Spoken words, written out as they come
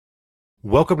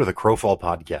Welcome to the Crowfall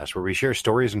Podcast, where we share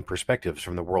stories and perspectives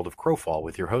from the world of Crowfall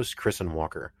with your hosts, Chris and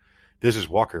Walker. This is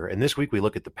Walker, and this week we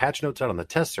look at the patch notes out on the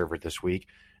test server this week,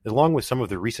 along with some of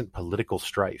the recent political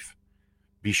strife.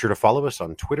 Be sure to follow us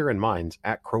on Twitter and Minds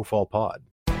at CrowfallPod.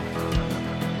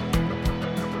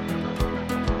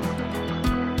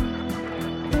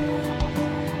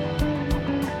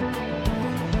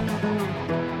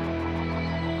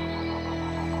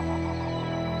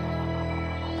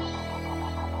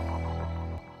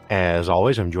 As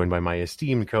always, I'm joined by my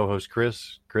esteemed co-host,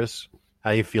 Chris. Chris,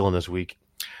 how you feeling this week?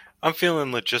 I'm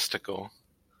feeling logistical.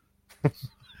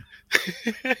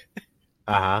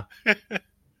 Uh-huh.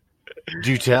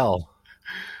 Do tell.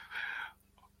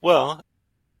 Well,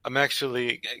 I'm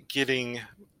actually getting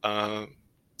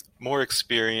more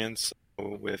experience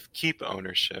with keep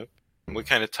ownership. We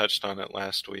kind of touched on it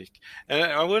last week. And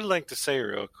I would like to say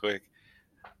real quick,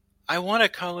 I want to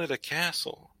call it a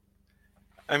castle.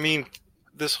 I mean,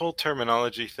 this whole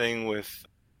terminology thing with,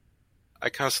 I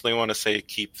constantly want to say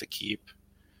keep the keep.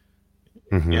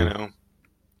 Mm-hmm. You know?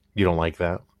 You don't like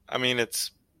that? I mean,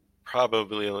 it's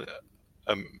probably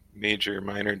a major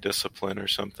minor discipline or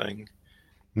something.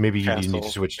 Maybe you need to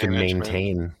switch to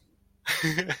maintain.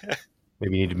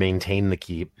 Maybe you need to maintain the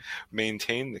keep.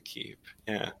 Maintain the keep,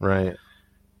 yeah. Right.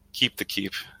 Keep the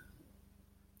keep.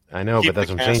 I know, keep but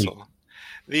that's what I'm castle.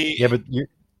 saying. Yeah, but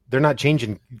they're not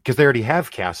changing because they already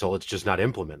have castle. It's just not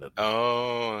implemented.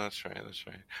 Oh, that's right. That's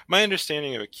right. My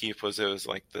understanding of a keep was it was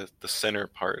like the center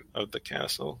part of the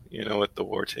castle, you know, with the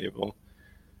war table.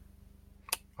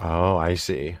 Oh, I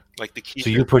see. Like the keep. So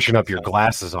you're pushing up your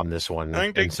glasses on this one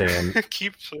and saying,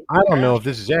 I don't know if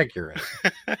this is accurate.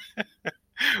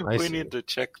 We need to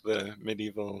check the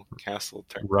medieval castle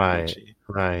terminology.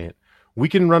 Right. We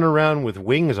can run around with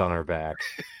wings on our back.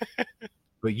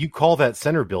 But you call that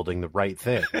center building the right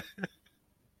thing.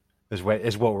 Is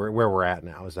where we're at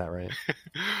now. Is that right?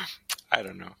 I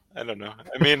don't know.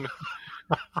 I mean,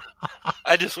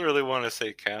 I just really want to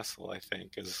say castle, I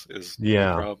think, is the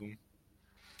problem.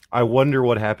 I wonder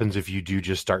what happens if you do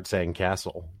just start saying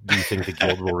castle. Do you think the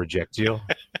guild will reject you?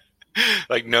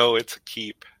 Like, no, it's a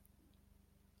keep.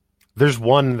 There's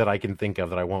one that I can think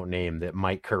of that I won't name that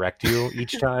might correct you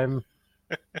each time.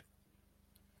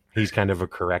 He's kind of a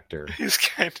corrector. To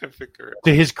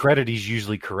his credit, he's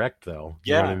usually correct, though.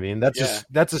 You know what I mean?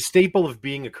 That's a staple of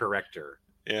being a corrector.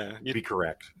 Yeah. You be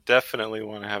correct. Definitely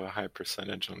want to have a high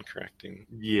percentage on correcting.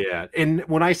 Yeah. And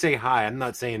when I say high, I'm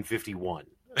not saying 51.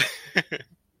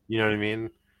 You know what I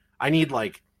mean? I need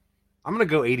I'm going to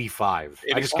go 85.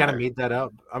 I just kind of made that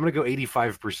up. I'm going to go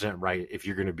 85% right if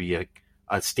you're going to be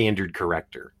a standard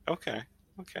corrector. Okay.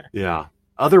 Yeah.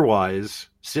 Otherwise,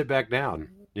 sit back down.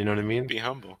 You know what I mean? Be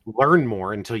humble. Learn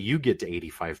more until you get to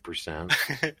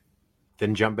 85%.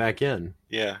 Then jump back in.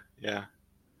 Yeah.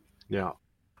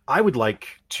 I would like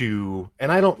to, and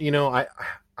I don't,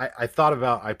 I thought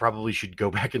about, I probably should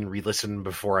go back and re-listen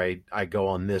before I go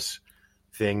on this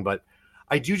thing, but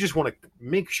I do just want to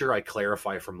make sure I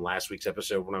clarify from last week's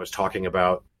episode when I was talking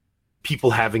about people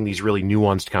having these really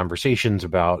nuanced conversations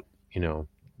about,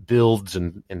 builds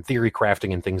and theory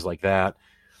crafting and things like that.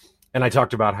 And I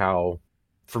talked about how,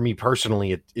 for me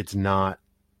personally, it's not,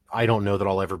 I don't know that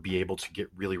I'll ever be able to get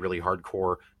really, really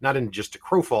hardcore, not in just a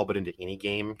Crowfall, but into any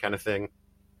game kind of thing.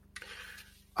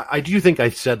 I do think I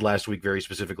said last week very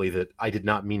specifically that I did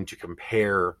not mean to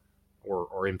compare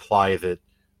or imply that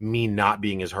me not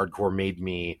being as hardcore made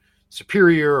me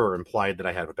superior or implied that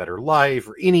I had a better life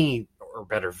or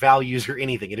better values or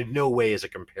anything. It in no way is a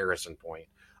comparison point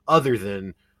other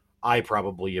than I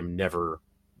probably am never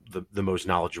the most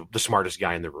knowledgeable, the smartest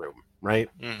guy in the room.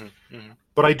 Right. Mm-hmm, mm-hmm.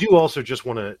 But I do also just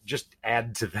want to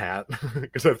add to that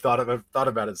because I've thought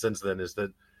about it since then, is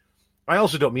that I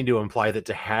also don't mean to imply that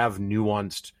to have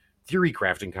nuanced theory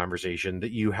crafting conversation that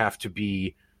you have to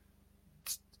be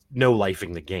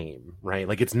no-lifing the game, right?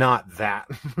 Like, it's not that.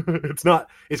 It's not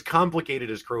as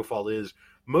complicated as Crowfall is.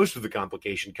 Most of the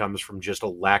complication comes from just a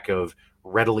lack of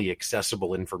readily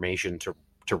accessible information to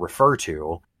refer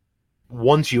to.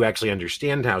 Once you actually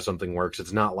understand how something works,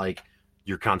 it's not like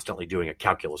you're constantly doing a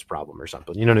calculus problem or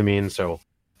something. You know what I mean? So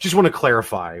just want to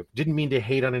clarify. Didn't mean to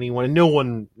hate on anyone. And no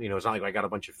one, it's not like I got a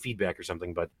bunch of feedback or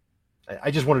something, but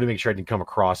I just wanted to make sure I didn't come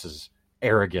across as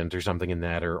arrogant or something in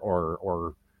that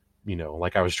or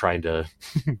like I was trying to,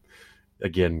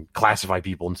 again, classify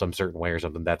people in some certain way or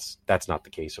something. That's not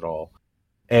the case at all.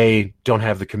 A, don't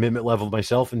have the commitment level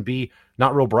myself, and B,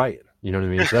 not real bright. You know what I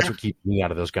mean? So that's what keeps me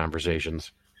out of those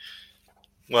conversations.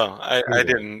 Well, I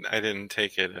didn't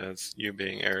take it as you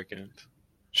being arrogant.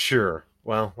 Sure.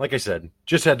 Well, like I said,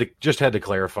 just had to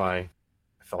clarify.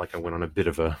 felt like I went on a bit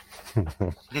of a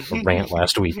rant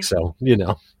last week, so you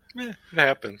know. It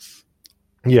happens.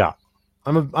 Yeah,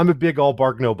 I'm a big all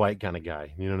bark no bite kind of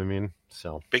guy. You know what I mean?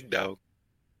 So Big dog.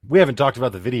 we haven't talked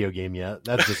about the video game yet.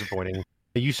 That's disappointing.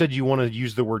 You said you want to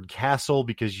use the word castle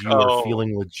because you are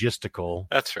feeling logistical.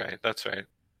 That's right. That's right.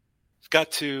 I've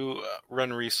got to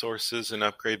run resources and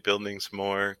upgrade buildings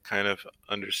more, kind of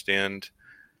understand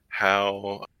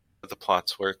how the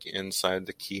plots work inside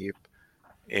the keep.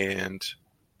 And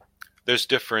there's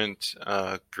different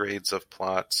grades of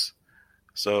plots.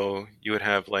 So you would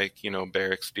have like,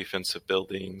 barracks, defensive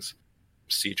buildings,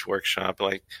 siege workshop,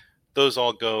 like those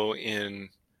all go in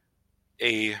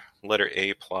letter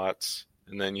A plots.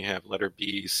 And then you have letter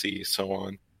B, C, so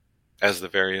on, as the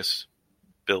various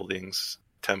buildings,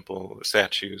 temple,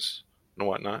 statues, and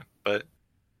whatnot. But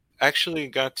actually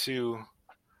got to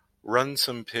run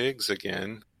some pigs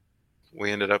again. We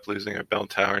ended up losing our bell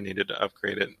tower, needed to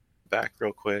upgrade it back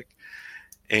real quick.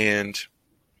 And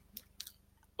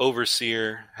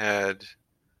Overseer had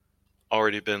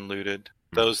already been looted.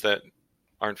 Those that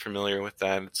aren't familiar with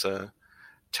that, it's a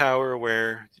tower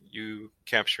where you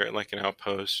capture it like an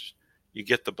outpost. You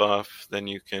get the buff, then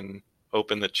you can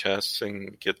open the chests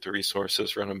and get the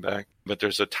resources, run them back. But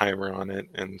there's a timer on it,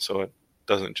 and so it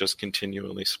doesn't just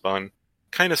continually spawn.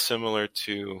 Kind of similar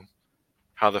to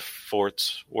how the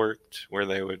forts worked, where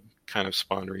they would kind of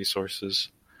spawn resources.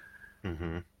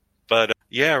 Mm-hmm. But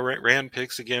ran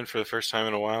pigs again for the first time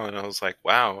in a while, and I was like,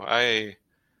 wow, I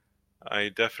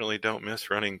definitely don't miss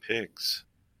running pigs.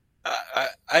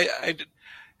 I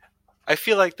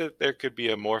feel like that there could be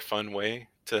a more fun way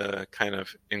to kind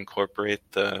of incorporate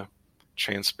the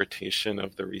transportation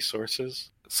of the resources.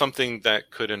 Something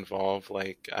that could involve,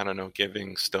 like, I don't know,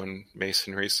 giving stone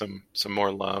masonry some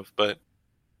more love. But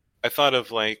I thought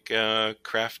of like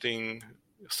crafting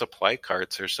supply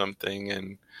carts or something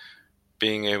and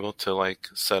being able to like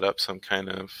set up some kind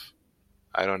of,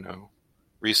 I don't know,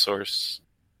 resource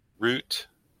route.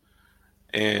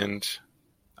 And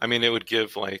I mean, it would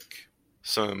give like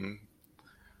some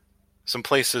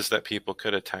places that people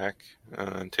could attack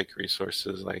and take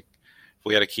resources. Like if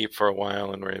we had to keep for a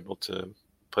while and we're able to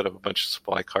put up a bunch of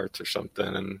supply carts or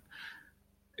something, and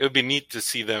it would be neat to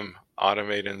see them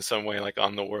automate in some way, like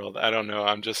on the world. I don't know.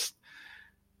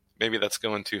 Maybe that's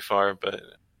going too far, but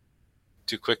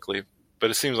too quickly. But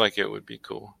it seems like it would be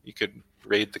cool. You could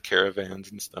raid the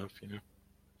caravans and stuff,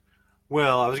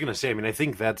 Well, I was going to say, I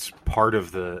think that's part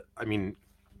of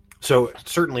so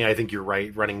certainly I think you're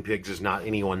right. Running pigs is not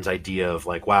anyone's idea of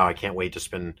like, wow, I can't wait to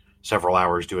spend several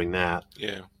hours doing that.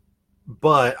 Yeah.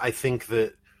 But I think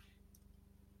that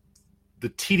the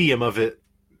tedium of it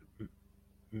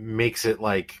makes it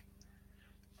like,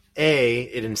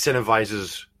 it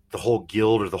incentivizes the whole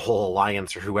guild or the whole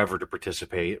alliance or whoever to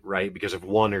participate, right? Because if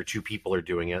one or two people are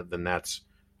doing it, then that's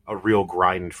a real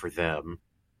grind for them.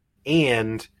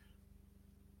 And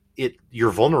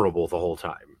you're vulnerable the whole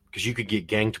time because you could get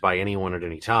ganked by anyone at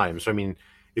any time. So,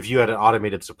 if you had an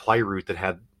automated supply route that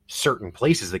had certain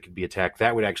places that could be attacked,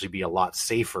 that would actually be a lot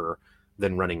safer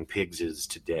than running pigs is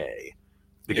today.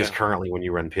 Because currently when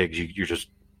you run pigs, you're just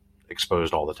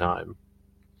exposed all the time.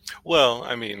 Well,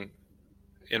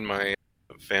 in my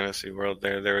fantasy world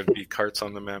there would be carts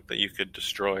on the map that you could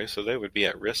destroy, so they would be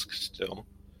at risk still.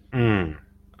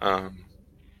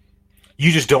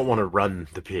 You just don't want to run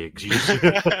the pigs.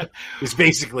 It's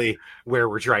basically where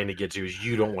we're trying to get to, is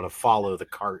you don't want to follow the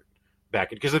cart back,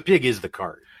 because the pig is the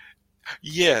cart.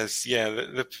 Yes, yeah,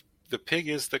 the pig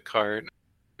is the cart.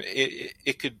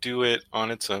 It could do it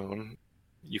on its own.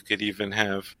 You could even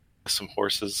have some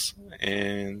horses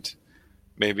and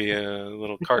maybe a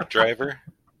little cart driver,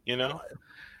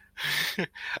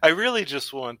 I really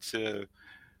just want to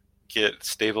get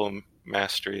stable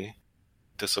mastery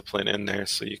discipline in there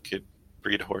so you could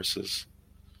breed horses.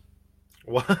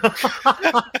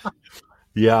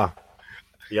 Yeah,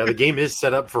 the game is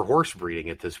set up for horse breeding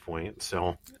at this point,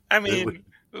 so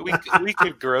we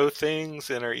could grow things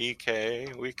in our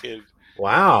EK. We could.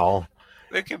 Wow.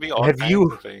 There could be all kinds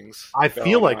of things. I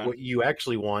feel like what you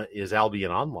actually want is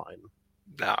Albion Online.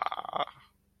 Nah.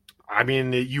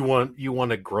 You want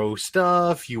to grow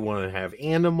stuff. You want to have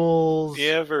animals.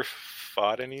 You ever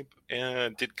fought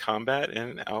did combat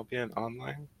in Albion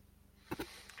Online?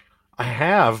 I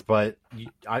have, but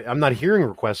I'm not hearing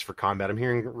requests for combat. I'm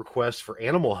hearing requests for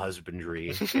animal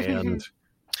husbandry, and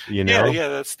Yeah,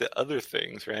 that's the other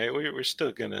things, right? We're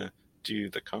still gonna do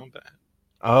the combat.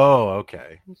 Oh,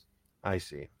 okay. I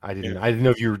see. I didn't know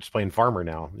if you were just playing farmer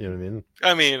now. You know what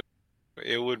I mean?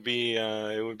 It would be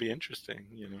interesting,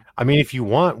 if you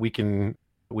want, we can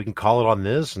we can call it on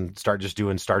this and start just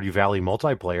doing Stardew Valley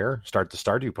multiplayer. Start the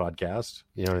Stardew podcast.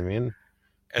 You know what I mean?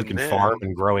 And we can farm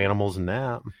and grow animals in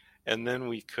that. And then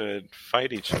we could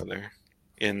fight each other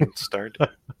in Stardew.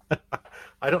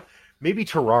 Maybe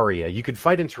Terraria. You could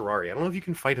fight in Terraria. I don't know if you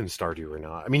can fight in Stardew or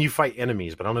not. I mean, you fight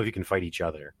enemies, but I don't know if you can fight each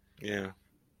other. Yeah.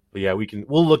 But yeah,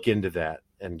 we'll look into that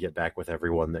and get back with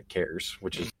everyone that cares,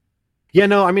 which is, yeah,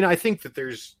 no, I mean, I think that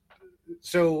it's,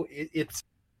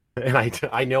 and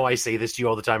I know I say this to you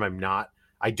all the time.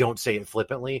 I don't say it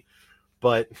flippantly,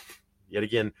 but yet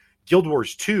again, Guild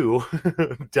Wars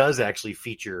 2 does actually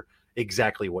feature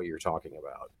exactly what you're talking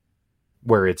about,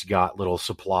 where it's got little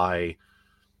supply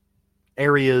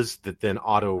areas that then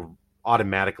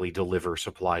automatically deliver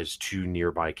supplies to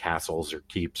nearby castles or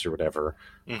keeps or whatever,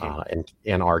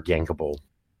 and are gankable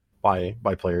by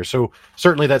players. So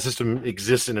certainly that system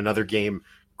exists in another game.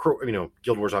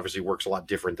 Guild Wars obviously works a lot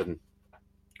different than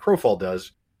Crowfall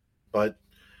does, but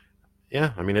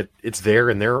yeah, I mean it's there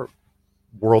in their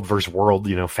world versus world,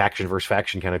 faction versus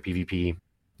faction kind of PvP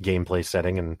gameplay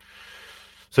setting, and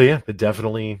so yeah, it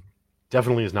definitely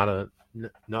is not an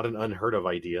unheard of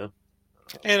idea.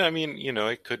 And I mean,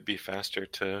 it could be faster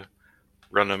to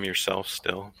run them yourself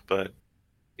still, but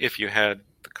if you had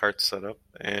the carts set up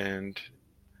and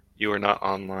you were not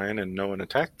online and no one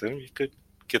attacked them, you could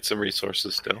get some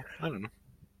resources still. I don't know.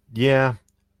 Yeah.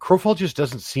 Crowfall just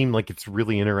doesn't seem like it's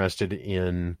really interested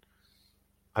in,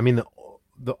 I mean,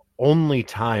 the only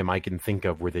time I can think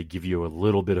of where they give you a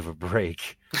little bit of a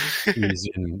break is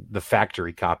in the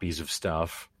factory copies of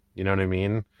stuff. You know what I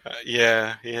mean?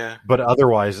 Yeah. But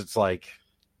otherwise, it's like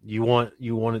you want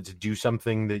it to do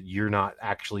something that you're not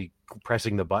actually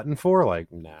pressing the button for. Like,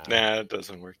 nah, it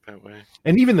doesn't work that way.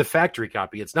 And even the factory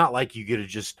copy, it's not like you get to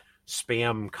just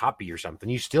spam copy or something.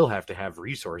 You still have to have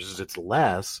resources. It's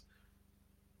less,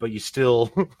 but you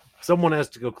still someone has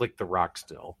to go click the rock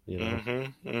still.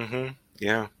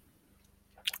 Yeah.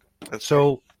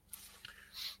 So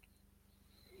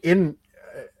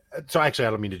actually,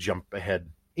 I don't mean to jump ahead.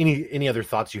 Any other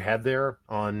thoughts you had there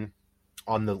on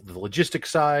the logistics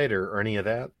side or any of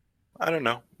that? I don't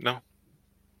know. No.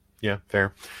 Yeah,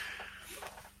 fair.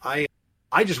 I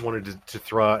just wanted to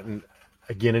throw out, and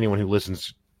again, anyone who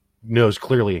listens knows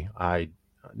clearly I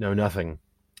know nothing,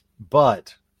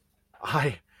 but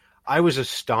I was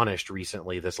astonished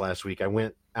recently this last week. I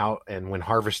went out and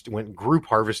went group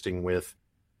harvesting with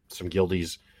some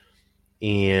guildies,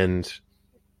 and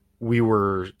we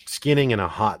were skinning in a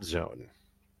hot zone.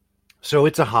 So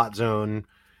it's a hot zone,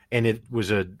 and it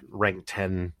was a rank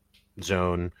 10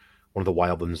 zone, one of the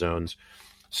wildland zones.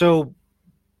 So,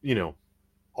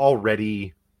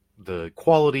 already the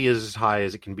quality is as high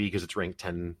as it can be because it's rank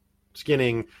 10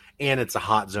 skinning, and it's a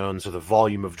hot zone, so the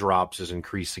volume of drops is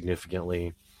increased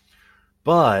significantly.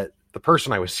 But the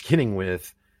person I was skinning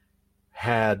with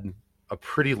had a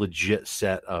pretty legit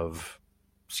set of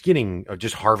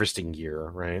just harvesting gear,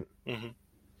 right? Mm-hmm.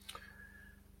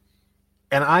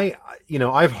 And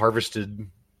I've harvested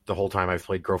the whole time I've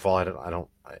played Crowfall.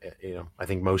 I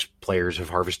think most players have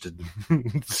harvested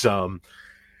some.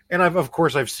 And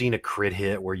I've seen a crit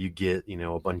hit where you get,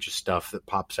 a bunch of stuff that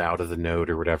pops out of the node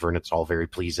or whatever, and it's all very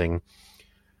pleasing.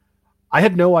 I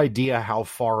had no idea how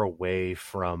far away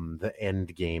from the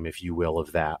end game, if you will,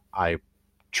 of that I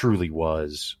truly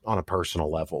was on a personal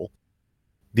level.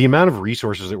 The amount of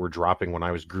resources that were dropping when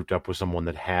I was grouped up with someone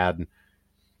that had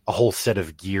a whole set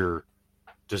of gear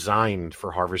designed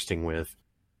for harvesting with,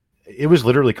 it was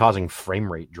literally causing frame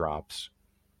rate drops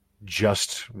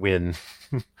just when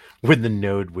the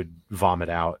node would vomit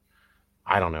out,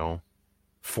 I don't know,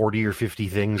 40 or 50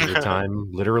 things at a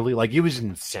time, literally. Like, it was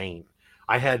insane.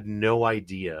 I had no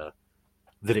idea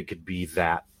that it could be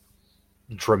that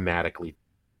dramatically.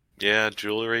 Yeah,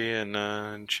 jewelry and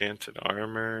enchanted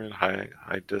armor and high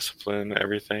discipline,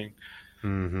 everything.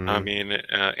 Mm-hmm. I mean,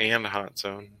 and hot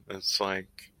zone. It's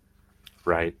like,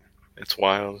 right. It's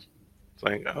wild. It's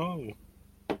like, oh,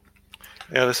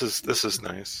 yeah, this is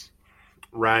nice.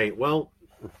 Right. Well,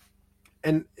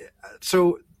 and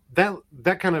so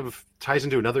that kind of ties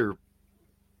into another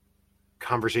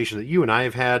conversation that you and I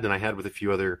have had, and I had with a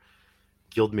few other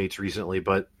guildmates recently.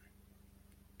 But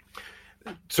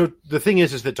so the thing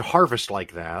is that to harvest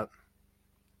like that,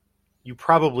 you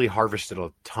probably harvested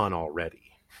a ton already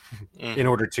in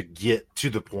order to get to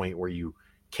the point where you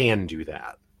can do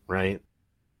that, right?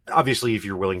 Obviously, if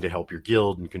you're willing to help your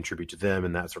guild and contribute to them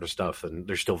and that sort of stuff, then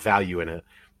there's still value in it.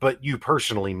 But you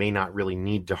personally may not really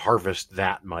need to harvest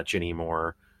that much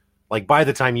anymore. Like, by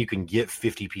the time you can get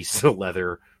 50 pieces of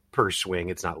leather per swing,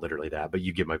 it's not literally that, but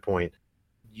you get my point.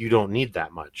 You don't need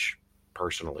that much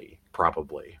personally,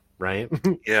 probably, right?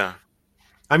 Yeah.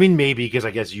 I mean, maybe because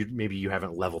I guess maybe you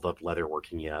haven't leveled up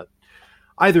leatherworking yet.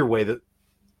 Either way,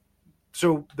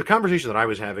 so the conversation that I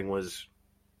was having was,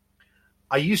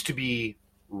 I used to be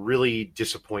really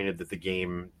disappointed that the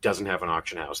game doesn't have an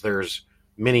auction house. There's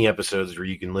many episodes where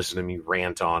you can listen to me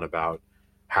rant on about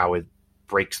how it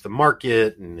breaks the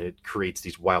market and it creates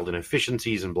these wild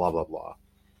inefficiencies and blah, blah, blah.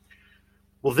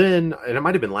 Well, then, and it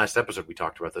might have been last episode we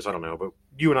talked about this, I don't know, but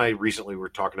you and I recently were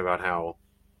talking about how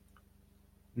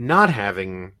not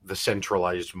having the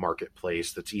centralized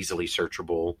marketplace that's easily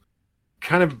searchable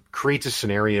kind of creates a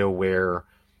scenario where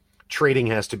trading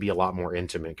has to be a lot more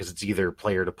intimate, because it's either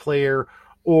player to player,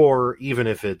 or even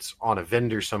if it's on a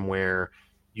vendor somewhere,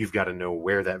 you've got to know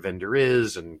where that vendor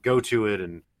is and go to it,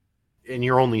 and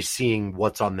you're only seeing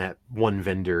what's on that one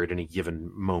vendor at any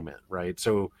given moment, right?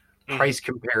 So price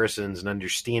comparisons and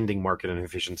understanding market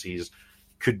inefficiencies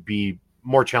could be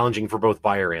more challenging for both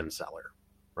buyer and seller,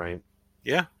 right?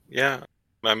 Yeah.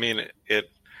 I mean, it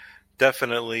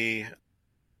definitely,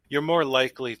 you're more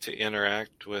likely to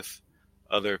interact with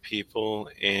other people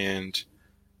and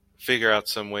figure out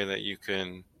some way that you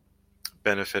can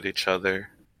benefit each other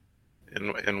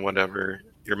in whatever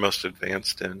you're most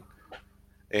advanced in.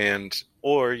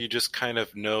 Or you just kind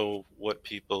of know what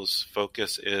people's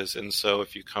focus is. And so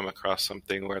if you come across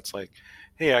something where it's like,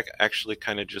 hey, I actually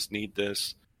kind of just need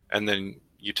this, and then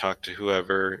you talk to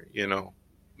whoever,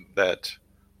 that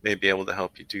may be able to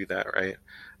help you do that, right?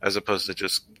 As opposed to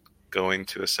just going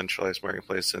to a centralized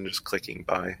marketplace and just clicking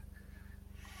buy.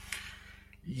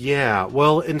 Yeah,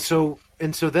 well, and so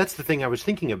that's the thing I was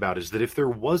thinking about, is that if there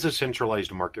was a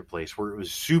centralized marketplace where it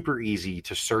was super easy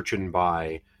to search and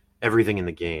buy everything in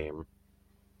the game,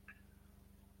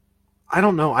 I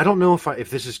don't know if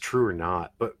this is true or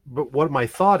not, but what my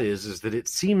thought is that it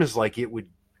seems like it would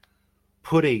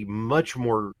put a much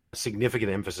more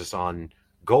significant emphasis on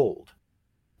gold,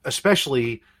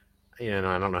 especially, and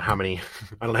I don't know how many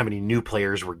new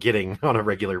players we're getting on a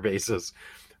regular basis,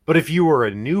 but if you were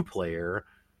a new player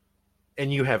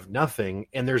and you have nothing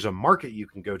and there's a market you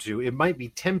can go to, it might be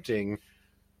tempting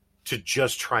to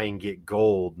just try and get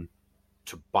gold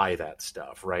to buy that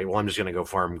stuff, right? Well, I'm just going to go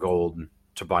farm gold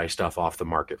to buy stuff off the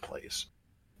marketplace.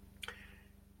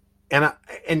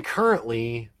 And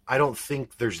currently, I don't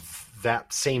think there's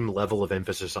that same level of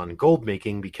emphasis on gold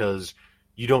making, because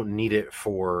you don't need it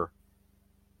for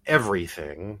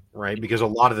everything, right? Because a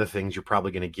lot of the things you're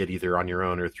probably going to get either on your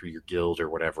own or through your guild or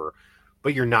whatever,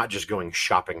 but you're not just going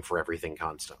shopping for everything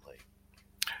constantly.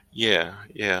 Yeah.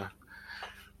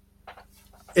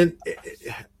 And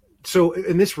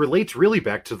this relates really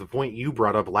back to the point you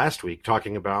brought up last week,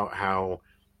 talking about how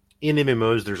in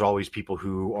MMOs there's always people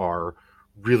who are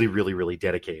really, really, really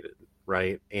dedicated,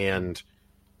 right? And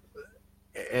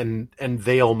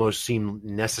they almost seem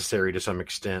necessary to some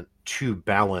extent to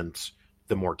balance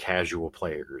the more casual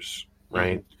players,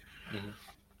 right? Mm-hmm.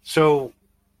 So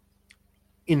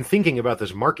in thinking about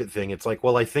this market thing, it's like,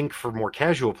 well, I think for more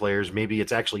casual players, maybe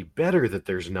it's actually better that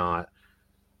there's not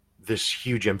this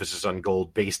huge emphasis on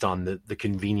gold based on the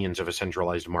convenience of a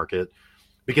centralized market,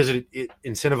 because it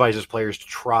incentivizes players to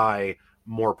try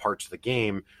more parts of the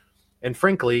game. And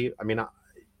frankly, I mean,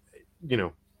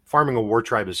 farming a war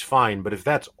tribe is fine, but if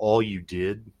that's all you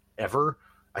did ever,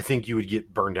 I think you would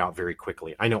get burned out very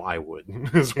quickly. I know I would.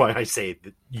 That's why I say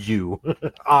that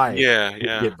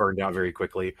would get burned out very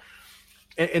quickly.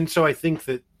 And so I think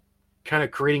that kind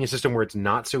of creating a system where it's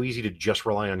not so easy to just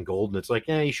rely on gold, and it's like,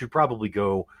 you should probably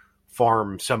go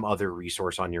farm some other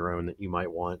resource on your own that you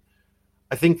might want.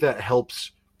 I think that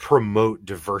helps promote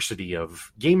diversity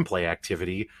of gameplay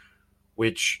activity,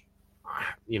 which,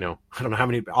 I don't know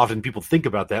how often people think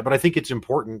about that, but I think it's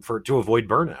important to avoid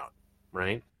burnout,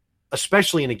 right?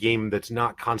 Especially in a game that's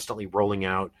not constantly rolling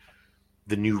out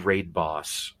the new raid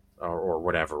boss or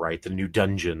whatever, right? The new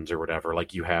dungeons or whatever,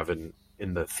 like you have in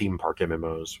the theme park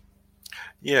MMOs.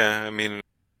 Yeah, I mean,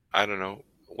 I don't know.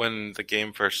 When the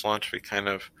game first launched, we kind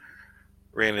of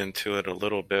ran into it a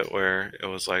little bit where it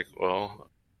was like, well,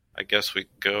 I guess we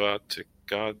go out to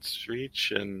God's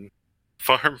Reach and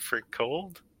farm for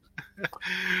gold.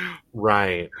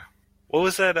 Right. What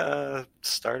was that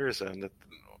starter zone?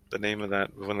 The name of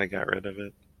that when they got rid of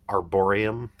it?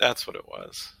 Arboreum. That's what it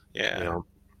was. Yeah.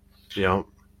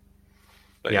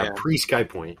 But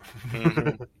pre-Skypoint.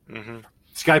 Mm-hmm. Mm-hmm.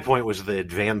 Skypoint was the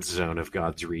advanced zone of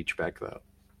God's Reach back then.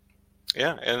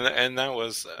 Yeah, and that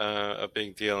was a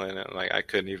big deal in it. Like, I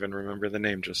couldn't even remember the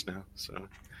name just now. So.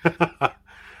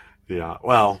 Yeah.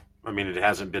 Well, I mean, it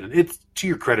hasn't been. It's, to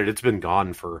your credit, it's been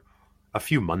gone for a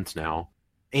few months now,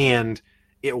 and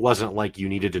it wasn't like you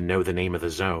needed to know the name of the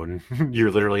zone.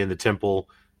 You're literally in the temple,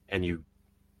 and you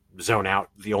zone out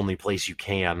the only place you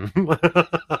can,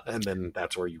 and then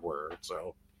that's where you were.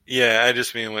 So Yeah, I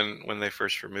just mean when they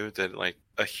first removed it, like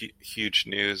a huge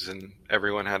news, and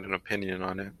everyone had an opinion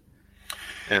on it,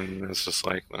 and it's just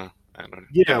like, well, I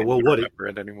yeah, don't well, even remember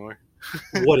it anymore.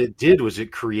 what it did was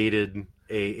it created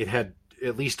it had,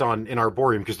 at least in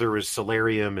Arboreum, because there was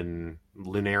Solarium and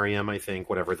Lunarium, I think,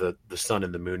 whatever, the sun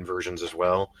and the moon versions as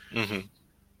well. Mm-hmm.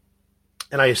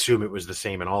 And I assume it was the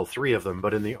same in all three of them.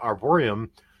 But in the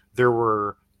Arboreum, there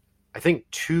were, I think,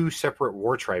 2 separate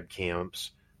war tribe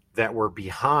camps that were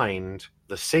behind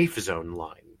the safe zone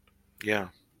line. Yeah.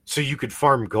 So you could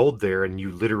farm gold there and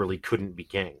you literally couldn't be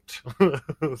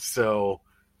ganked. So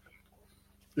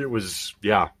it was,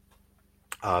 yeah,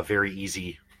 very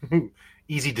easy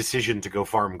decision to go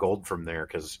farm gold from there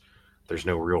because there's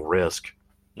no real risk.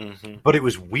 Mm-hmm. But it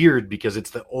was weird because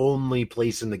it's the only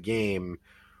place in the game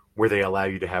where they allow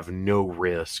you to have no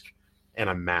risk and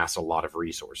amass a lot of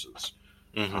resources.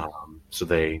 Mm-hmm. So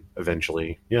they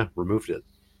eventually, removed it.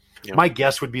 Yep. My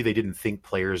guess would be they didn't think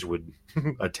players would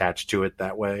attach to it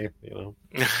that way,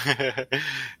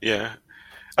 Yeah.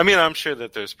 I mean, I'm sure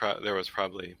that there was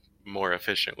probably more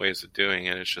efficient ways of doing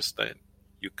it. It's just that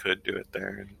you could do it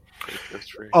there and it was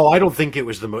free. Oh, I don't think it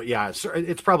was the most. Yeah,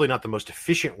 it's probably not the most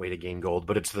efficient way to gain gold,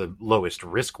 but it's the lowest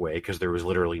risk way because there was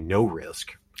literally no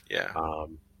risk. Yeah.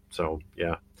 So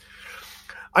yeah.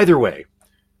 Either way,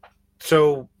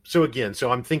 so again, so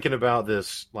I'm thinking about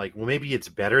this like, well, maybe it's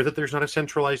better that there's not a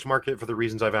centralized market for the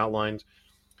reasons I've outlined.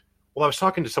 Well, I was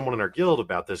talking to someone in our guild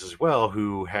about this as well,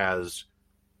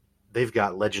 they've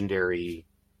got legendary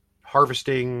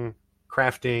harvesting,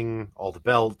 crafting, all the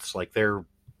belts. Like they're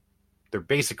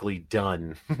basically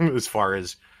done as far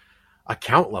as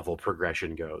account level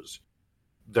progression goes.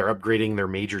 They're upgrading their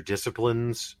major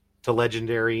disciplines to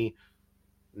legendary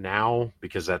now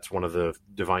because that's one of the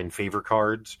divine favor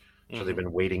cards. So they've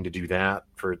been waiting to do that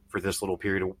for this little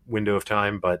window of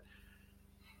time. But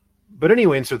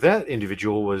anyway, and so that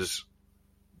individual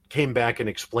came back and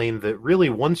explained that really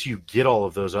once you get all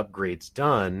of those upgrades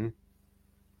done,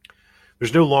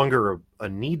 there's no longer a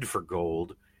need for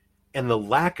gold, and the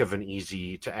lack of an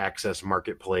easy to access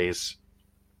marketplace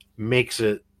makes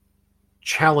it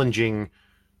challenging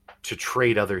to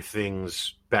trade other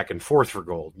things back and forth for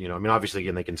gold. I mean, obviously,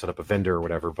 again, they can set up a vendor or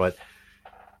whatever, but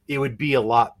it would be a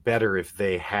lot better if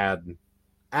they had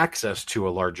access to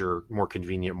a larger, more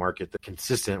convenient market that's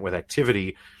consistent with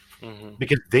activity,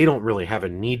 because they don't really have a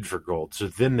need for gold. So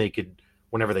then they could,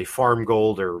 whenever they farm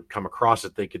gold or come across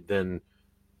it, they could then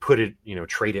put it,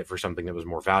 trade it for something that was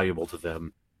more valuable to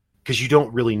them, because you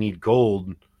don't really need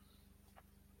gold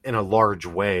in a large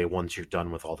way once you're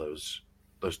done with all those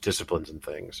disciplines and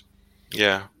things.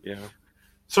 Yeah.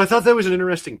 So I thought that was an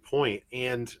interesting point,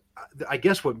 and I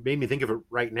guess what made me think of it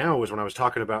right now was when I was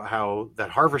talking about how that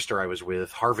harvester I was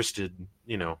with harvested,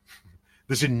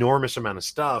 this enormous amount of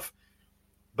stuff,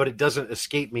 but it doesn't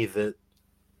escape me that,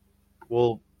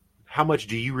 well, how much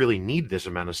do you really need this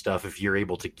amount of stuff if you're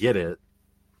able to get it?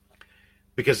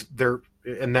 Because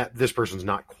this person's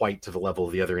not quite to the level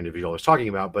of the other individual I was talking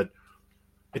about, but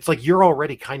it's like you're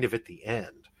already kind of at the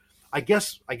end. I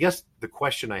guess the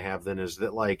question I have then is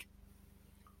that, like,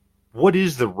 what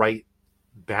is the right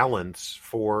balance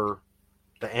for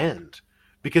the end?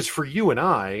 Because for you and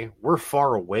I, we're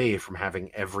far away from having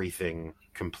everything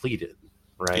completed,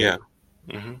 right? Yeah.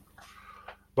 Mm-hmm.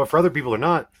 But for other people, they're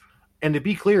not. And to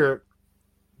be clear,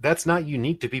 that's not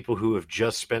unique to people who have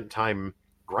just spent time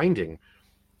grinding.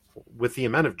 With the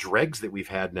amount of dregs that we've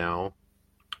had now,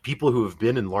 people who have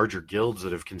been in larger guilds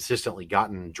that have consistently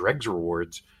gotten dregs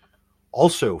rewards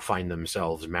also find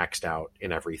themselves maxed out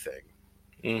in everything.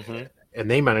 Mm-hmm. And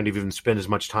they might not even spend as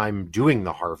much time doing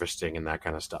the harvesting and that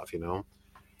kind of stuff,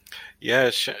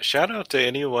 Yeah, shout out to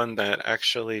anyone that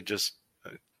actually just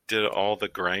did all the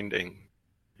grinding.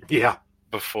 Yeah.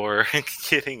 Before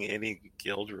getting any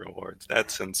guild rewards.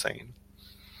 That's insane.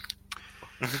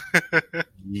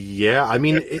 Yeah, I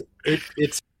mean,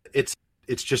 it's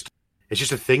just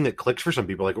a thing that clicks for some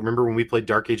people. Like, remember when we played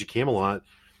Dark Age of Camelot,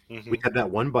 we had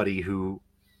that one buddy who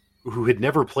had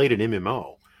never played an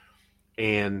MMO.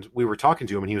 And we were talking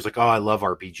to him, and he was like, "Oh, I love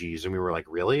RPGs." And we were like,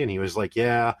 "Really?" And he was like,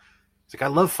 "Yeah." It's like, "I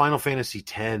love Final Fantasy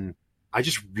X. I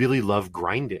just really love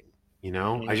grinding,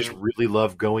 I just really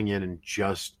love going in and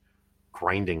just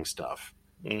grinding stuff."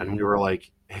 And we were like,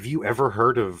 "Have you ever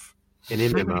heard of an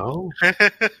MMO?"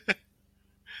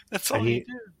 That's all you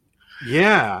do.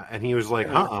 Yeah. And he was like,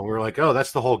 We were like, "Oh,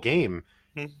 that's the whole game."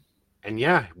 And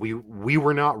yeah, we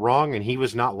were not wrong, and he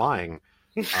was not lying.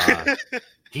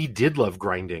 He did love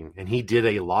grinding, and he did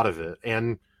a lot of it,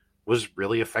 and was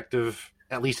really effective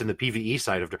at least in the PvE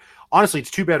side of it. Honestly,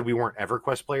 it's too bad we weren't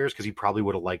EverQuest players because he probably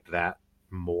would have liked that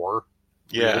more.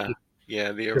 Yeah, Really,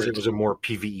 yeah, the because it was a original. more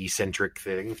PvE centric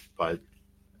thing. But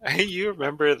Hey, you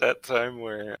remember that time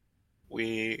where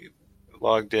we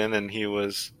logged in and he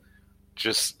was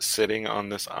just sitting on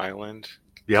this island,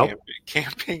 yep,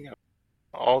 camping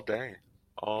all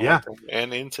yeah, day,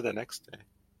 and into the next day.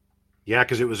 yeah,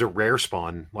 because it was a rare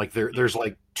spawn. Like there's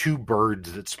like two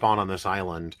birds that spawn on this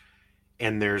island,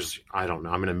 and there's I don't know.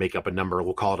 I'm going to make up a number.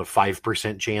 We'll call it a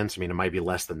 5% chance. I mean, it might be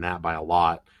less than that by a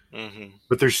lot, Hmm.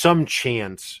 but there's some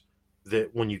chance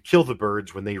that when you kill the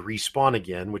birds, when they respawn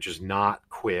again, which is not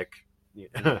quick,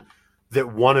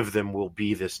 that one of them will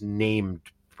be this named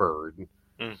bird.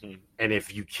 Hmm. And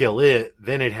if you kill it,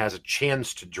 then it has a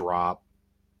chance to drop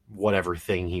whatever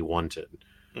thing he wanted.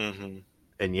 Hmm.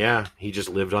 And yeah, he just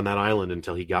lived on that island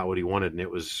until he got what he wanted. And it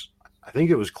was, I think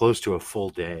it was close to a full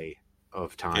day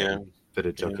of Yeah, time that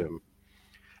it took yeah, him.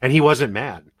 And he wasn't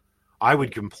mad. I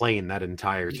would complain that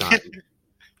entire time.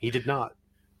 He did not.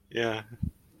 yeah.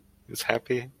 He's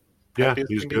happy, Yeah, happy as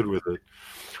he was can good be. with it.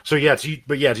 So yeah,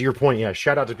 but yeah, to your point, yeah,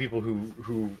 shout out to people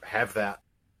who have that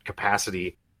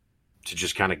capacity to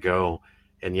just kind of go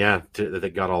and yeah,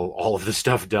 that got all of the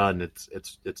stuff done.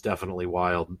 It's definitely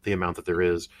wild the amount that there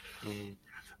is. Mm.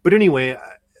 But anyway,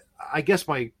 I guess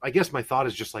my thought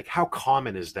is just like how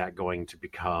common is that going to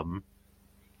become?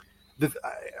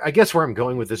 I guess where I'm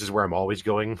going with this is where I'm always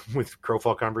going with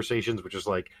Crowfall conversations, which is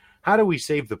like how do we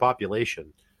save the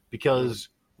population? Because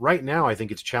right now I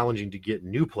think it's challenging to get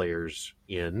new players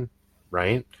in,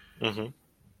 right? Mm-hmm.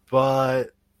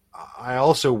 But I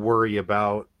also worry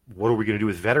about what are we going to do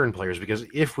with veteran players because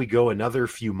if we go another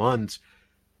few months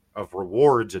of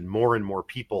rewards and more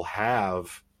people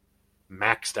have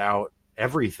maxed out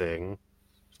everything,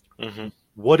 Mm-hmm.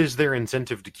 what is their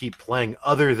incentive to keep playing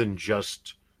other than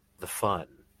just the fun?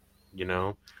 You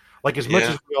know, like as much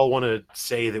Yeah, as we all want to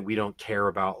say that we don't care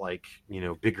about like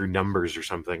bigger numbers or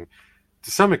something,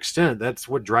 to some extent that's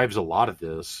what drives a lot of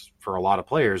this for a lot of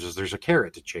players is there's a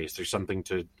carrot to chase, there's something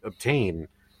to obtain,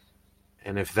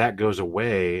 and if that goes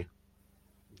away,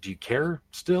 do you care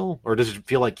still, or does it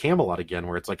feel like Camelot again,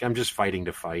 where it's like I'm just fighting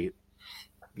to fight?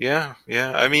 yeah,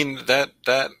 yeah. I mean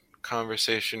that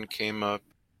conversation came up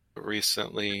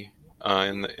recently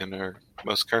in our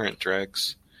most current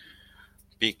dregs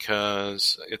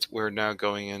because we're now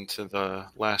going into the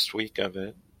last week of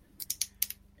it,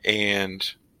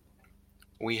 and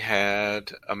we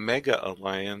had a mega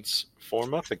alliance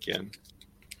form up again,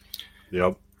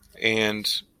 Yep. and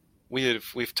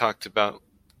we've talked about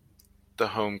the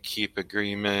home keep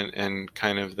agreement and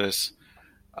kind of this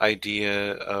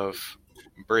idea of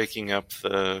breaking up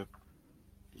the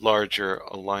larger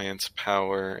alliance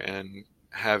power and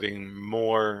having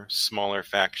more smaller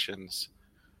factions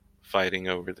fighting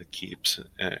over the keeps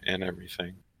and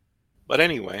everything. But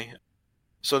anyway,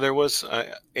 so there was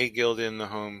a guild in the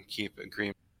home keep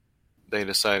agreement. They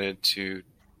decided to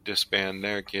disband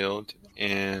their guild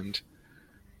and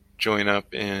join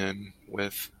up in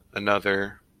with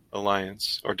another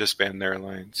alliance, or disband their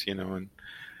alliance, and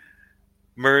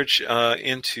merge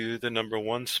into the number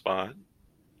one spot.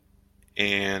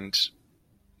 And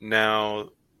now,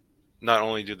 not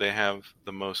only do they have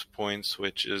the most points,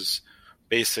 which is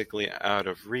basically out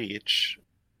of reach,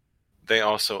 they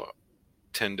also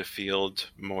tend to field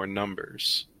more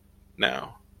numbers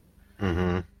now.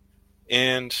 Mm-hmm.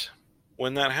 And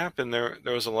when that happened, there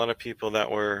was a lot of people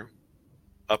that were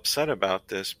upset about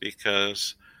this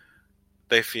because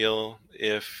they feel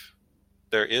if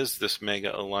there is this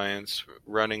mega alliance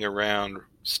running around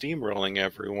steamrolling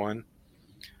everyone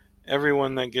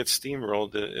that gets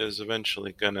steamrolled is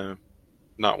eventually going to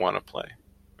not want to play.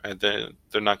 Right?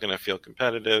 They're not going to feel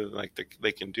competitive, like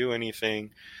they can do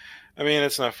anything. I mean,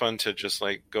 it's not fun to just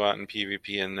like go out in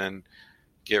PvP and then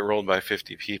get rolled by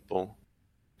 50 people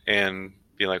and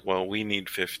be like, well, we need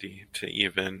 50 to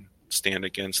even stand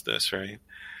against this, right?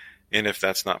 And if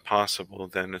that's not possible,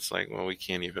 then it's like, well, we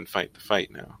can't even fight the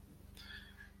fight now.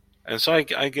 And so I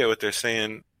get what they're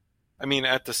saying. I mean,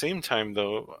 at the same time,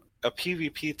 though, a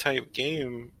PvP type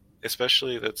game,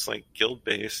 especially that's like guild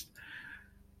based,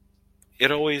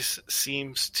 it always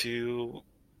seems to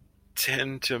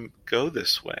tend to go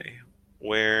this way,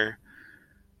 where,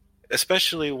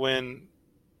 especially when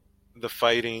the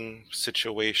fighting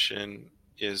situation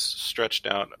is stretched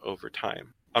out over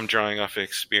time. I'm drawing off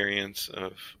experience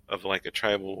of like a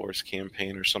Tribal Wars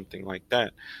campaign or something like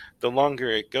that. The longer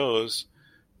it goes,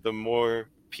 the more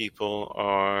people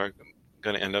are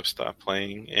going to end up stop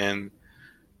playing, and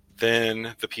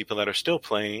then the people that are still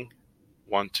playing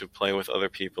want to play with other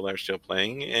people that are still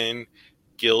playing, and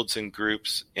guilds and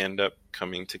groups end up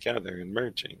coming together and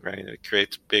merging, right? It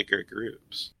creates bigger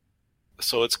groups.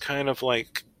 So it's kind of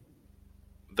like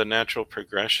the natural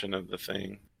progression of the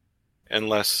thing,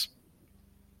 unless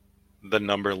the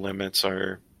number limits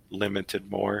are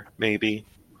limited more, maybe.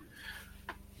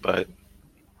 But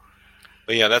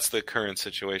yeah, that's the current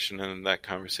situation and that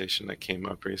conversation that came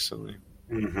up recently.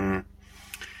 Mm-hmm.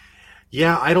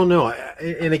 Yeah, I don't know.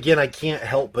 And again, I can't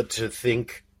help but to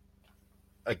think,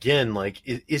 again, like,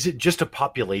 is it just a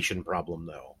population problem,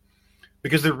 though?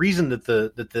 Because the reason that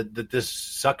that this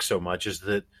sucks so much is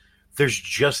that there's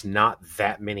just not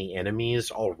that many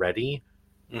enemies already.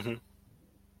 Mm-hmm.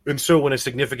 And so when a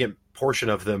significant portion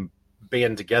of them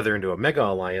band together into a mega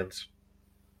alliance,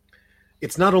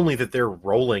 it's not only that they're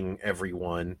rolling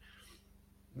everyone,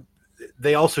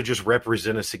 they also just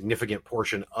represent a significant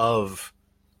portion of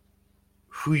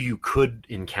who you could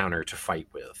encounter to fight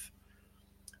with.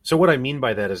 So what I mean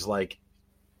by that is, like,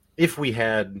 if we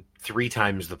had 3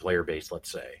 times the player base,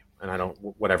 let's say, and I don't,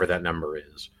 whatever that number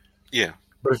is. Yeah.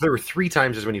 But if there were 3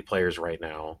 times as many players right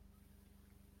now,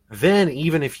 then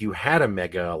even if you had a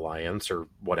mega alliance or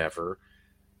whatever,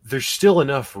 there's still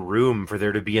enough room for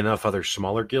there to be enough other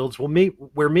smaller guilds. Well,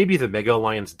 where maybe the mega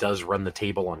alliance does run the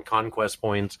table on conquest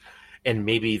points, and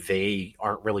maybe they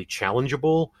aren't really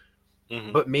challengeable,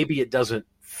 but maybe it doesn't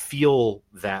feel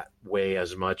that way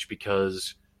as much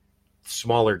because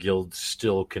smaller guilds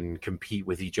still can compete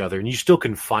with each other, and you still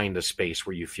can find a space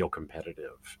where you feel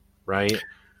competitive, right?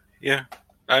 Yeah,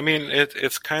 I mean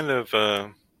it's kind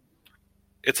of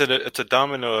it's a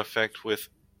domino effect with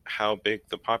how big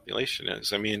the population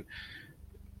is. I mean,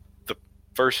 the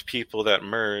first people that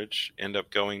merge end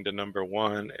up going to number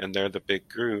 1, and they're the big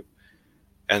group,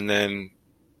 and then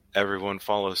everyone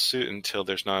follows suit until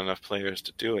there's not enough players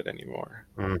to do it anymore.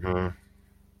 Mm-hmm.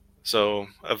 So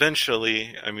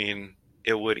eventually, I mean,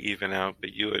 it would even out,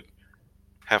 but you would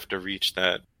have to reach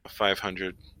that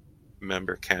 500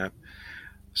 member cap.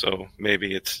 So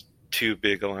maybe it's 2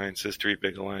 big alliances, 3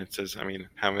 big alliances. I mean,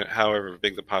 however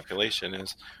big the population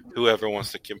is, whoever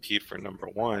wants to compete for number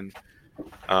 1,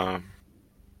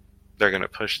 they're going to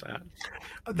push that.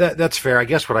 That's fair. I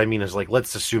guess what I mean is, like,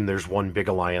 let's assume there's one big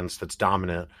alliance that's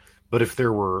dominant, but if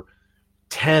there were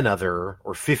 10 other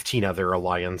or 15 other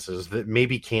alliances that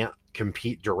maybe can't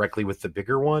compete directly with the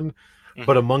bigger one,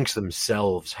 but amongst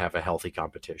themselves have a healthy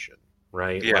competition,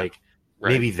 right? Yeah, like,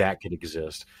 right. Maybe that could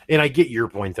exist. And I get your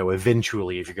point, though.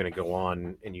 Eventually, if you're going to go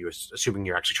on and you assuming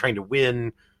you're actually trying to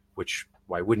win, which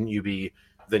why wouldn't you be?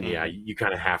 Then yeah, you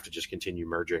kind of have to just continue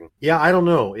merging. Yeah, I don't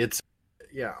know. It's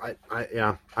I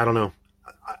don't know.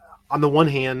 On the one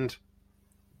hand,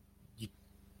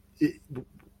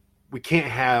 we can't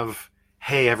have,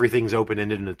 hey, everything's open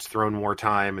ended and it's throne war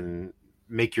time and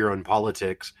make your own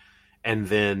politics, and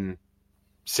then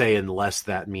say unless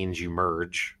that means you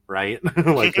merge, right?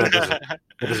 Like that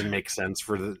doesn't make sense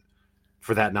for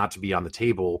that not to be on the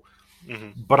table.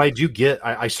 But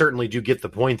I certainly do get the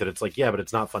point that it's like, yeah, but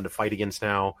it's not fun to fight against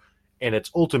now, and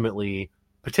it's ultimately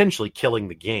potentially killing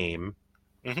the game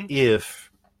if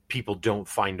people don't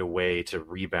find a way to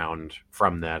rebound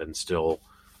from that and still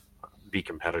be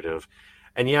competitive.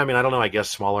 And yeah, I mean, I don't know, I guess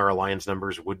smaller alliance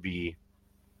numbers would be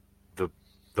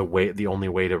the only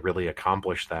way to really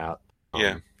accomplish that.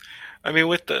 Yeah, I mean,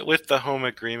 with the home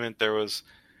agreement, there was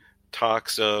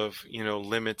talks of,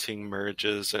 limiting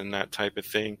merges and that type of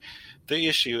thing. The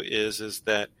issue is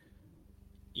that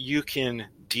you can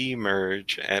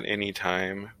demerge at any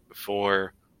time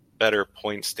for better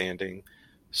point standing.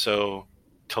 So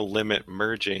to limit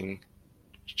merging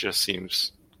just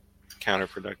seems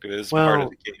counterproductive. It's part of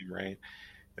the game, right?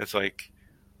 It's like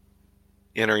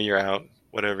in or you're out,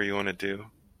 whatever you want to do.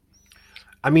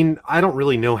 I mean, I don't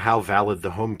really know how valid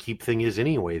the home keep thing is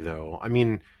anyway, though. I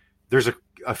mean, there's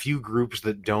a few groups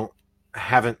that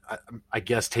haven't, I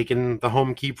guess, taken the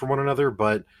home keep from one another,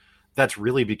 but that's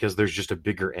really because there's just a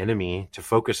bigger enemy to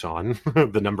focus on,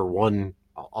 the number 1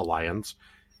 alliance,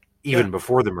 even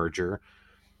before the merger.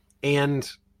 And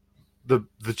the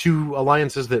 2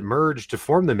 alliances that merged to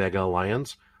form the Mega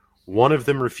Alliance, one of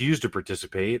them refused to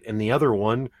participate, and the other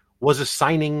one was a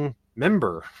signing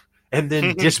member, and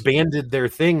then disbanded their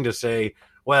thing to say,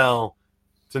 well,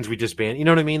 since we disbanded, you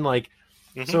know what I mean? Like,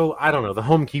 so I don't know. The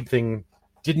home keep thing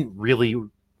didn't really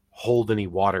hold any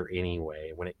water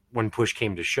anyway when push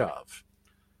came to shove.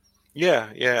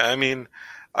 Yeah. I mean,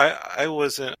 I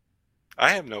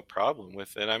have no problem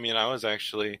with it. I mean, I was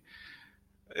actually,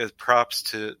 props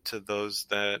to those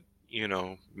that,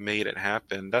 made it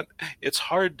happen. That it's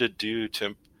hard to do,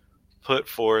 to put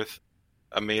forth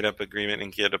a made up agreement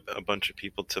and get a bunch of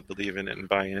people to believe in it and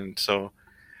buy in. So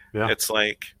it's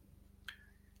like,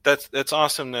 that's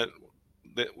awesome that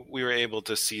that we were able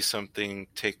to see something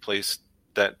take place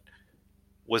that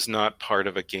was not part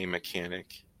of a game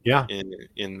mechanic. Yeah.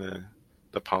 In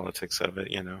the politics of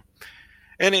it,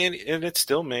 and it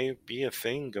still may be a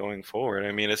thing going forward.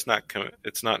 I mean, it's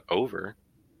not over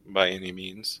by any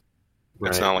means. Right.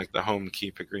 It's not like the home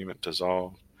keep agreement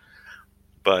dissolved,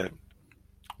 but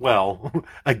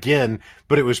again,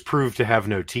 but it was proved to have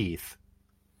no teeth.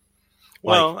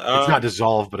 Well, it's not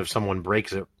dissolved, but if someone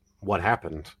breaks it, what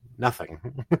happened? Nothing.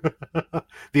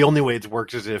 The only way it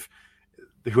works is if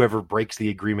whoever breaks the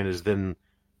agreement is then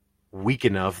weak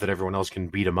enough that everyone else can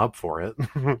beat them up for it,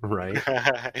 right?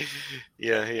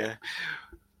 Yeah.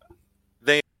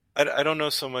 I don't know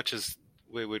so much as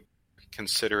we would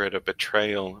consider it a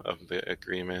betrayal of the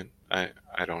agreement. I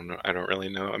don't know. I don't really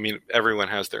know. I mean, everyone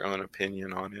has their own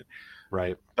opinion on it,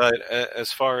 right? But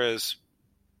as far as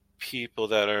people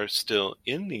that are still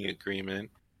in the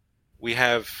agreement, we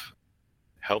have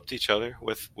helped each other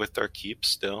with our keeps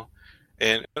still.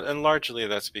 And largely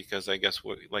that's because, I guess,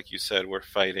 like you said, we're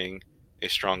fighting a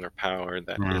stronger power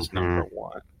that is number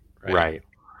one. Right.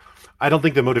 I don't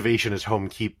think the motivation is home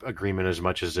keep agreement as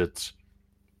much as it's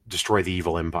destroy the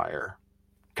evil empire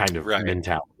kind of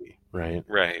mentality. Right.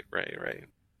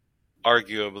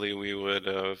 Arguably, we would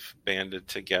have banded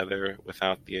together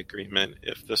without the agreement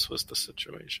if this was the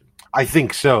situation. I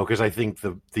think so, because I think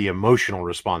the emotional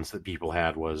response that people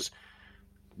had was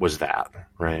that,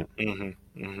 right?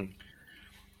 Mm-hmm. Mm-hmm.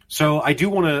 So I do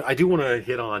want to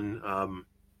hit on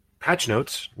patch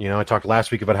notes. I talked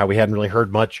last week about how we hadn't really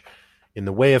heard much in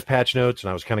the way of patch notes, and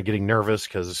I was kind of getting nervous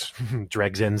because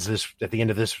Dregs ends at the end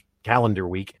of this calendar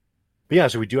week. But yeah,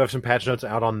 so we do have some patch notes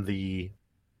out on the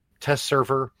test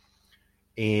server,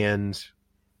 and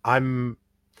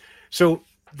so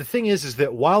the thing is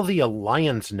that while the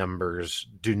alliance numbers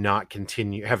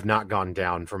have not gone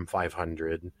down from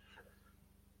 500,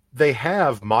 they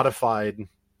have modified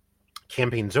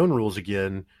campaign zone rules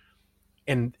again,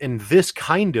 and this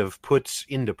kind of puts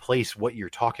into place what you're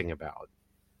talking about.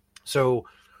 So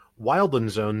wildland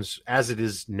zones, as it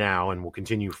is now and will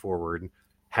continue forward,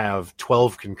 have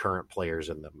 12 concurrent players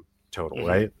in them total,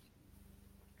 right?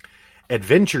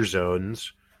 Adventure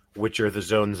zones, which are the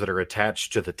zones that are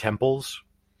attached to the temples,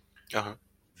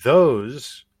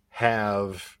 those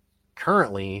have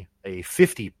currently a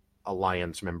 50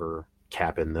 alliance member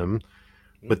cap in them,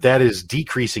 but that is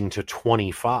decreasing to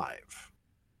 25.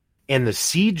 And the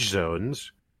siege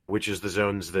zones, which is the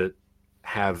zones that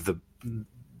have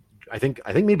I think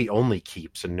maybe only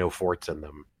keeps and no forts in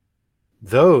them,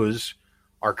 those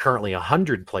are currently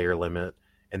 100 player limit,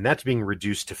 and that's being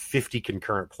reduced to 50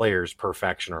 concurrent players per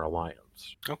faction or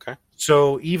alliance. Okay.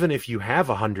 So even if you have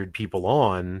 100 people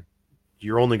on,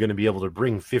 you're only going to be able to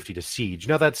bring 50 to siege.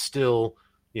 Now that's still,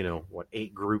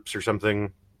 8 groups or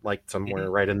something, like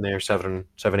somewhere right in there, 7,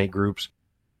 8 groups.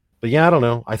 But yeah, I don't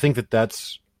know. I think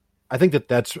that's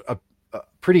a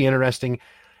pretty interesting.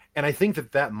 And I think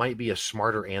that might be a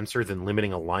smarter answer than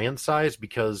limiting alliance size,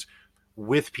 because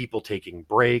with people taking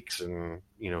breaks and,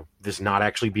 this not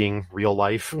actually being real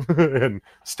life and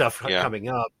stuff coming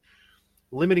up,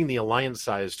 limiting the alliance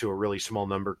size to a really small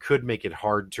number could make it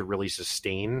hard to really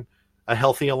sustain a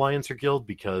healthy alliance or guild,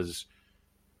 because,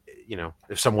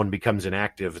 if someone becomes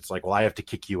inactive, it's like, well, I have to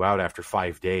kick you out after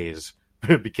 5 days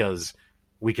because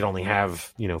we can only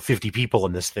have, 50 people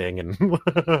in this thing, and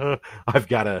I've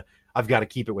got to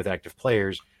keep it with active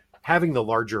players. Having the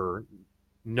larger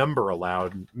number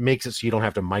allowed makes it so you don't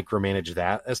have to micromanage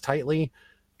that as tightly.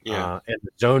 And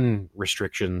the zone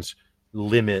restrictions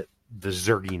limit the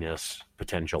zerginess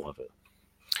potential of it.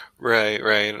 Right.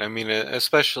 I mean,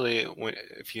 especially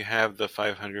if you have the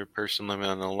 500 person limit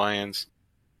on the alliance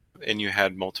and you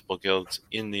had multiple guilds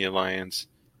in the alliance,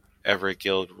 every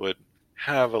guild would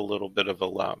have a little bit of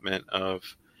allotment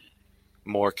of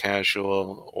more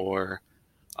casual or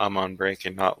I'm on break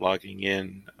and not logging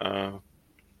in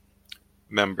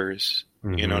members.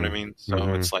 You know what I mean?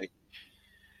 So it's like,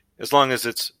 as long as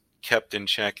it's kept in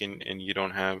check and you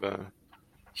don't have a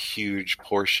huge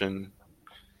portion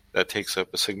that takes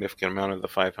up a significant amount of the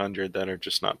 500 that are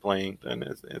just not playing, then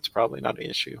it's probably not an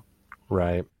issue.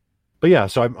 Right. But yeah,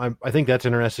 so I think that's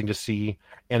interesting to see.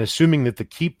 And assuming that the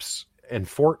keeps and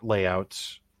fort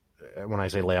layouts, when I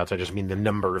say layouts, I just mean the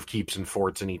number of keeps and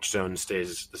forts in each zone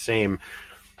stays the same.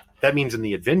 That means in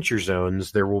the adventure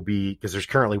zones, there will be, because there's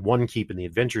currently 1 keep in the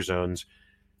adventure zones,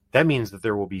 that means that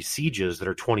there will be sieges that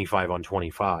are 25 on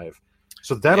 25.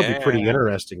 So that'll be pretty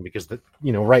interesting, because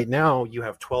right now you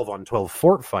have 12 on 12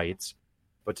 fort fights,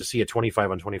 but to see a 25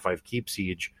 on 25 keep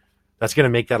siege, that's going to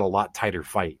make that a lot tighter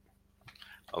fight.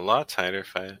 A lot tighter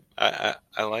fight.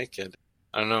 I like it.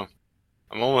 I don't know.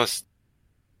 I'm almost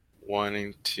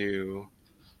wanting to,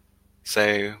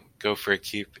 say, go for a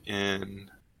keep in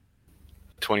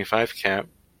 25 cap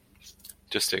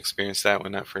just to experience that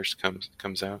when that first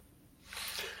comes out.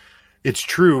 It's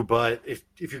true, but if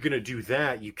you're going to do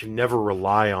that, you can never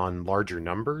rely on larger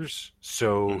numbers.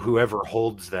 So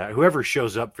whoever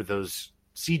shows up for those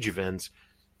siege events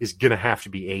is going to have to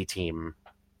be a team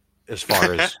as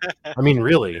far as, I mean,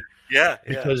 really. Yeah.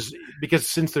 Because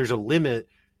since there's a limit,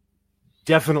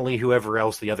 definitely whoever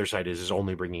else the other side is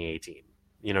only bringing a team.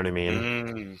 You know what I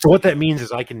mean? So what that means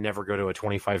is I can never go to a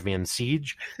 25-man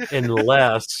siege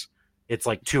unless it's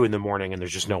like 2 a.m. and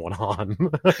there's just no one on.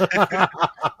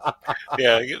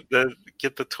 Yeah,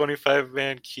 get the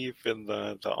 25-man keep in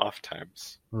the off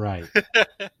times. Right.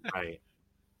 Right.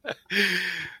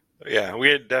 Yeah,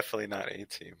 we're definitely not a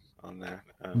team on that.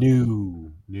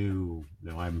 No.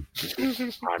 I'm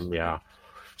yeah.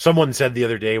 Someone said the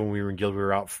other day when we were in guild, we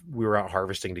were out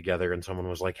harvesting together, and someone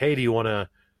was like, "Hey, do you want to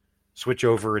switch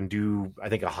over and do, I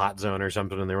think, a hot zone or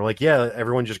something?" And they were like, "Yeah,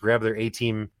 everyone just grab their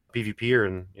A-team PvPer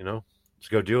and let's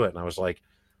go do it." And I was like,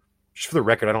 just for the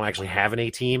record, I don't actually have an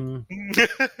A-team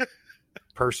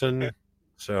person,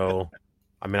 so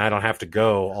I mean, I don't have to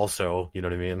go. Also, you know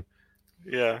what I mean?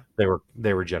 Yeah,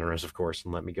 they were generous, of course,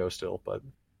 and let me go still. But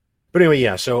anyway,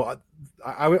 yeah. So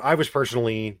I was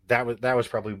personally that was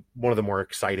probably one of the more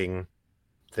exciting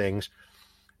things.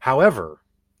 However,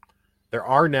 there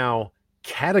are now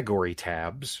category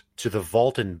tabs to the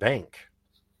Vault and Bank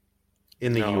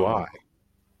in the UI.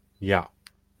 Yeah.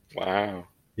 Wow.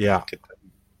 Yeah.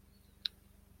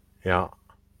 Yeah.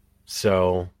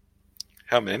 So,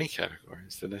 how many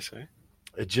categories did they say?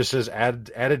 It just says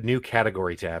added new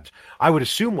category tabs. I would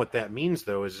assume what that means,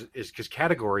 though, is because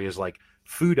category is like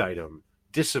food item,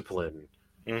 discipline,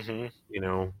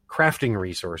 crafting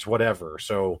resource, whatever.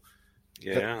 So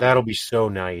yeah, that'll be so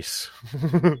nice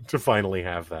to finally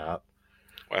have that.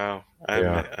 Wow,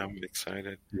 I'm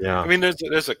excited. Yeah, I mean,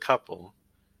 there's a couple,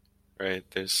 right?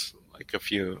 There's like a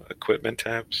few equipment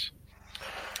tabs.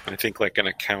 I think like an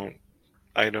account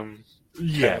item.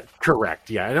 Yeah, correct.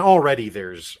 Yeah, and already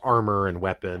there's armor and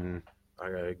weapon,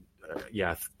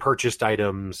 purchased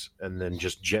items, and then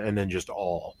just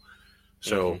all.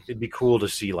 So it'd be cool to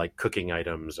see like cooking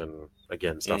items and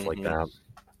again stuff like that.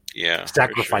 Yeah,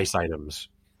 sacrifice items.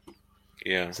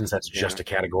 Yeah, since that's just a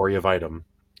category of item.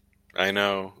 I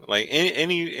know. Like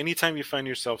anytime you find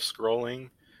yourself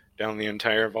scrolling down the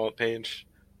entire vault page,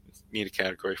 you need a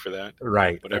category for that.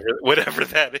 Right. Whatever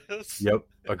that is. Yep.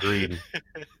 Agreed.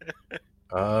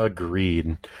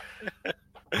 Agreed.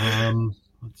 Let's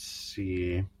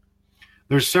see.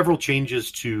 There's several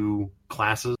changes to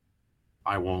classes.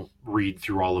 I won't read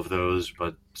through all of those,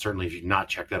 but certainly if you've not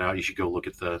checked that out, you should go look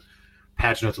at the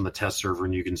patch notes on the test server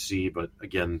and you can see. But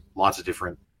again, lots of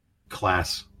different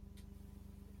class,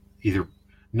 either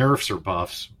nerfs or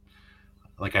buffs.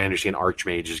 Like I understand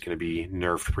Archmage is going to be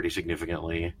nerfed pretty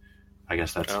significantly. I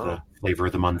guess that's the flavor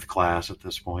of the month class at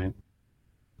this point.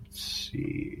 Let's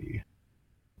see.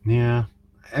 Yeah.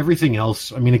 Everything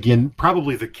else, I mean, again,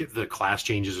 probably the class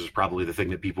changes is probably the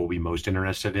thing that people will be most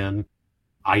interested in.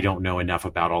 I don't know enough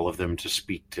about all of them to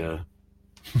speak to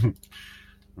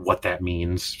what that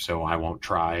means, so I won't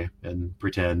try and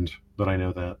pretend that I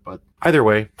know that. But either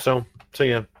way, so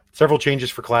yeah, several changes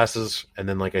for classes, and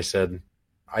then like I said,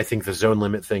 I think the zone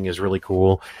limit thing is really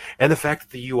cool, and the fact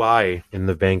that the UI in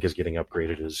the bank is getting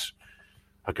upgraded is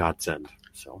a godsend.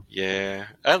 So yeah,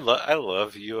 I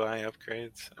love UI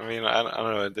upgrades. I mean, I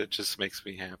don't know, it just makes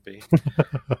me happy,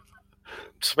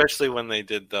 especially when they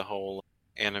did the whole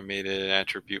animated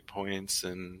attribute points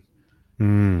and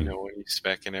when you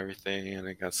spec and everything, and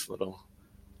it got this little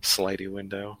slidey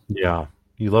window. Yeah,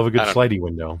 you love a good slidey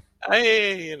window.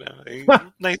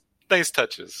 Nice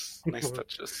touches. Nice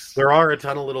touches. There are a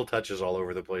ton of little touches all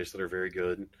over the place that are very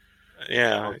good.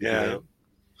 Yeah.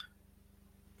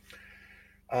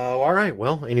 All right.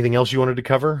 Well, anything else you wanted to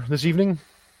cover this evening?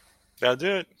 That'll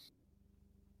do it.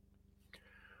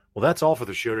 Well, that's all for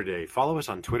the show today. Follow us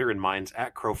on Twitter and Minds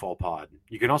at CrowfallPod.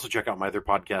 You can also check out my other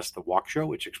podcast, The Walk Show,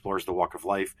 which explores the walk of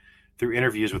life through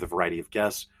interviews with a variety of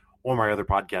guests, or my other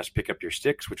podcast, Pick Up Your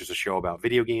Sticks, which is a show about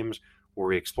video games where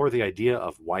we explore the idea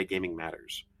of why gaming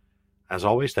matters. As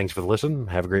always, thanks for the listen.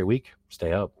 Have a great week.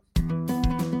 Stay up.